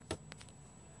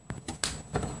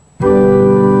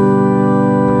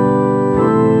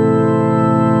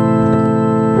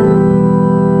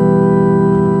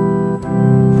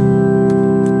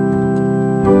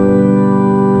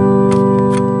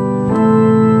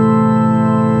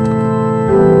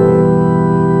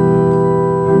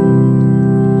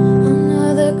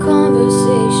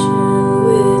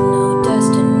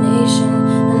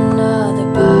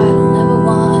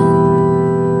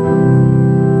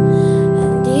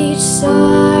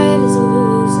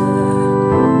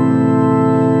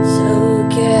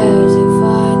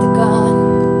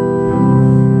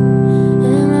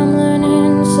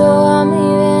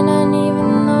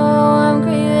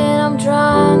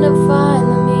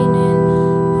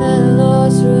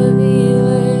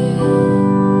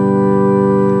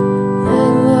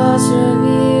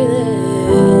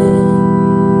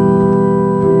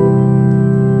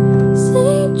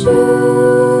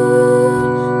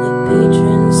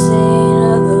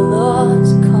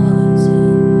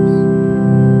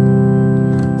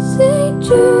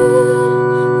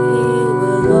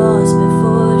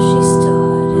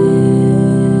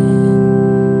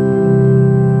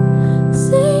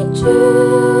Jude,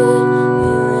 we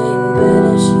were in bed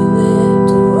as she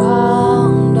whipped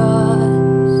around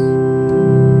us.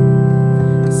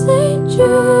 St.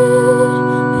 Jude,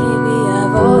 maybe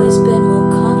I've always been more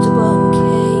comfortable in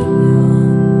chaos.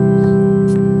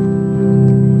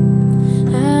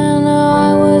 And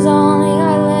I was on the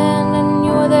island and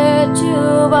you were there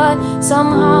too, but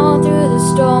somehow through the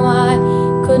storm I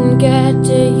couldn't get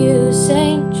to you.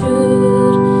 St.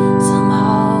 Jude,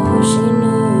 somehow she knew.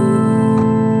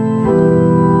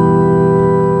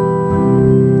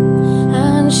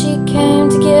 And she came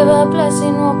to give a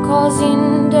blessing while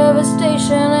causing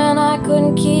devastation, and I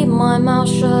couldn't keep my mouth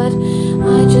shut.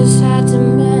 I just had to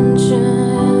mention